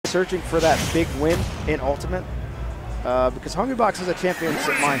searching for that big win in Ultimate. Because Hungrybox has a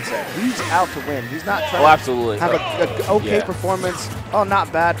championship mindset. He's out to win. He's not trying to have an okay performance. Oh,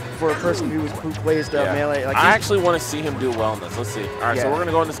 not bad for a person who plays the melee. Like, I actually want to see him do well in this. Let's see. All right, so we're going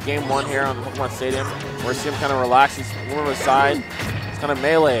to go in this game 1 here on the Pokemon Stadium. We're going to see him kind of relax. He's moving to the side. It's kind of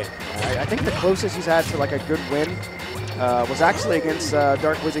melee. I think the closest he's had to like a good win was actually against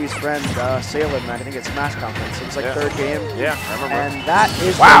Darkwizzy's friend Salem. I think it's Smash Conference. It was like 3rd game. Yeah, I remember. And that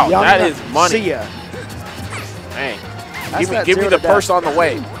is that is money. See ya. Dang. Give me the purse on the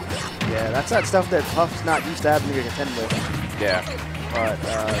way. Yeah, that's that stuff that Puff's not used to having to contend with. Yeah. But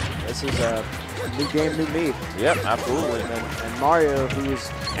this is a new game, new me. Yep, absolutely. And Mario, who's...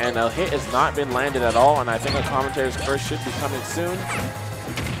 And a hit has not been landed at all, and I think a commentator's curse should be coming soon.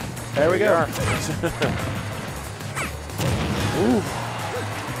 There we go. Ooh.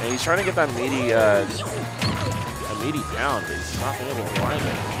 And he's trying to get that meaty pound, but he's not being able to find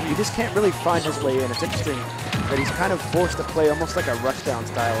it. He just can't really find his way in. It's interesting that he's kind of forced to play almost like a rush down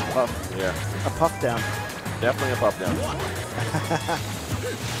style of Puff. Yeah. A Puff down. Definitely a Puff down.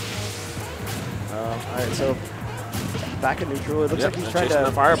 All right, so back in neutral. It looks like he's trying to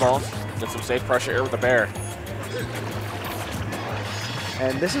the fireballs. Get some safe pressure here with the bear.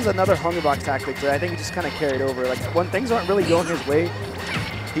 And this is another Hungrybox tactic that I think he just kind of carried over. Like when things aren't really going his way,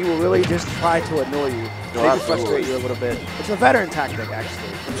 he will really just try to annoy you, maybe frustrate you a little bit. It's a veteran tactic, actually.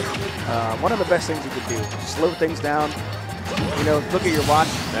 One of the best things you could do. Slow things down, you know, look at your watch,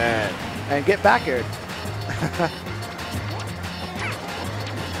 and get back aired.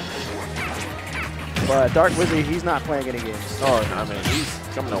 But Darkwizzy, he's not playing any games. Oh, I mean, he's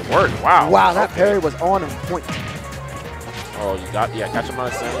coming to work. Wow. Wow, that parry was on point. Oh, you got, catch him on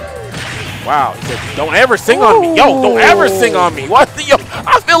a sing. Wow, he said, don't ever sing on me. Yo, don't ever sing on me. What the, yo,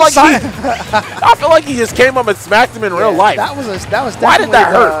 I feel like he just came up and smacked him in real life. That was definitely, why did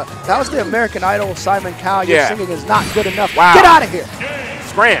that hurt? That was the American Idol Simon Cowell. Your singing is not good enough. Wow. Get out of here.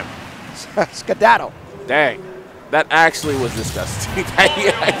 Scram. Skedaddle. Dang. That actually was disgusting. He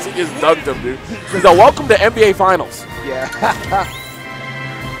actually just dunked him, dude. So welcome to NBA Finals. Yeah.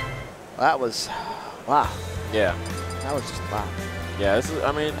 That was, wow. Yeah. That was just wow. Yeah, this is,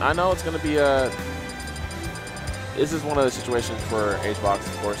 I mean, I know it's going to be this is one of the situations for HBox,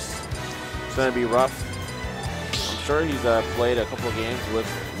 of course. It's going to be rough. I'm sure he's played a couple of games with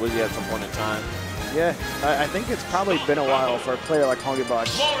Wizzy at some point in time. Yeah, I think it's probably been a while for a player like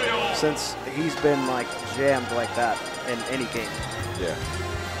Hungrybox since he's been like jammed like that in any game. Yeah.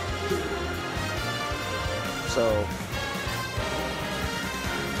 So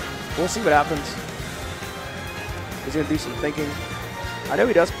we'll see what happens. He's going to do some thinking. I know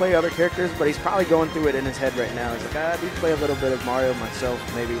he does play other characters, but he's probably going through it in his head right now. He's like, I do play a little bit of Mario myself,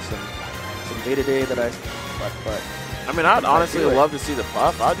 maybe some day-to-day that but I mean, I'd honestly love to see the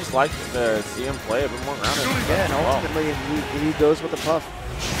Puff. I'd just like to see him play a bit more grounded. Yeah, and ultimately he goes with the Puff.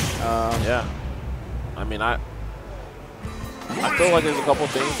 Yeah. I mean, I feel like there's a couple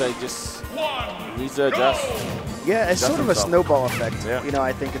things that he just needs to adjust. Yeah, it's sort of a snowball effect, yeah. You know,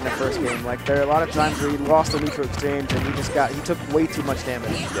 I think in the first game. Like, there are a lot of times where he lost the neutral exchange and he took way too much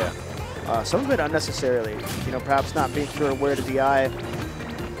damage. Yeah. Some of it unnecessarily. You know, perhaps not being sure where to DI.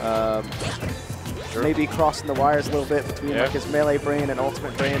 Sure. Maybe crossing the wires a little bit between like his melee brain and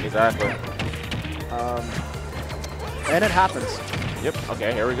ultimate brain. Exactly. And it happens. Yep.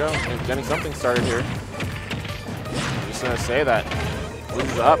 Okay, here we go. We're getting something started here. I'm just going to say that.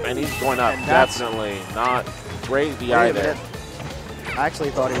 He's up and he's going up. Definitely not great DI there. I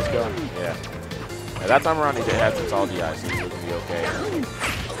actually thought he was going. Yeah. That time around he did have some solid DI, so he would be okay.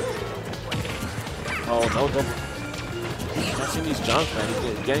 Oh, no double. I'm not seeing these jumps, man.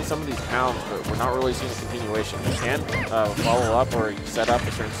 He's getting some of these pounds, but we're not really seeing a continuation. You can follow up or set up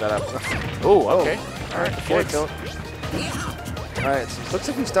a certain setup. Ooh, okay. All right, kicks. All right, so it looks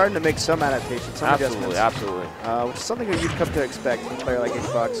like he's starting to make some adaptations, some adjustments. Absolutely. Which is something that you'd come to expect from a player like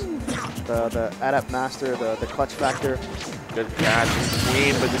HBox. The adapt master, the clutch factor. Good catch,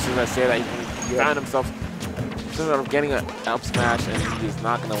 clean, but just as I say that, he found himself sort of getting an up smash, and he's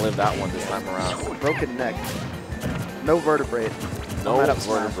not going to live that one this time around. Broken neck. No vertebrae. No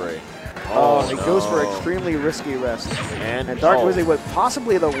vertebrae. Oh, he goes for extremely risky rest. And Darkwizzy with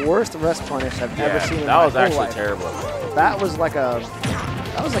possibly the worst rest punish I've ever seen in my whole life. That was actually terrible. That was like a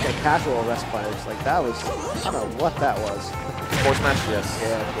casual rest punish. Like that was, I don't know what that was. Force smash, yes.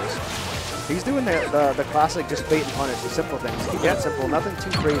 Yeah, of course. He's doing the classic just bait and punish, the simple things. Keep it simple, nothing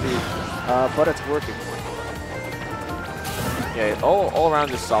too crazy, but it's working. Yeah, all around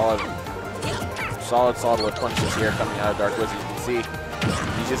just solid with punches here coming out of Darkwizzy. You can see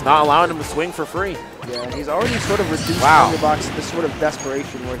he's just not allowing him to swing for free. Yeah, and he's already sort of reduced Hungrybox to this sort of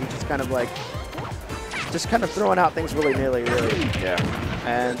desperation where he's just kind of like, just kind of throwing out things willy-nilly, really. Yeah.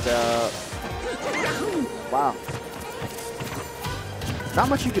 And, wow. Not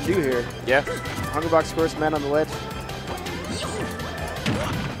much you can do here. Yeah. Hungrybox first man on the ledge.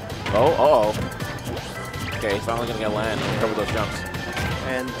 Oh, okay, he's finally going to get land and cover those jumps.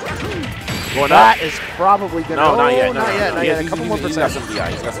 And going that up. is probably going to... No, not yet. Not yet. A couple more He's percent. got some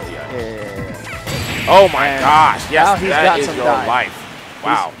DI. He's got some DI. Yeah. Oh, my gosh. Yes, now he's that got is some your die. life.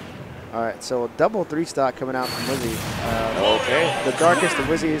 Wow. All right, so a double 3-stock coming out from Wizzy. Okay. The darkest of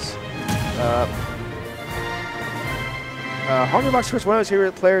Wizzies. Hungrybox is one of those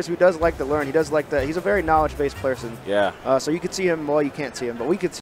hero players who does like to learn. He does like he's a very knowledge-based person. Yeah. So you can see him, well, you can't see him, but we could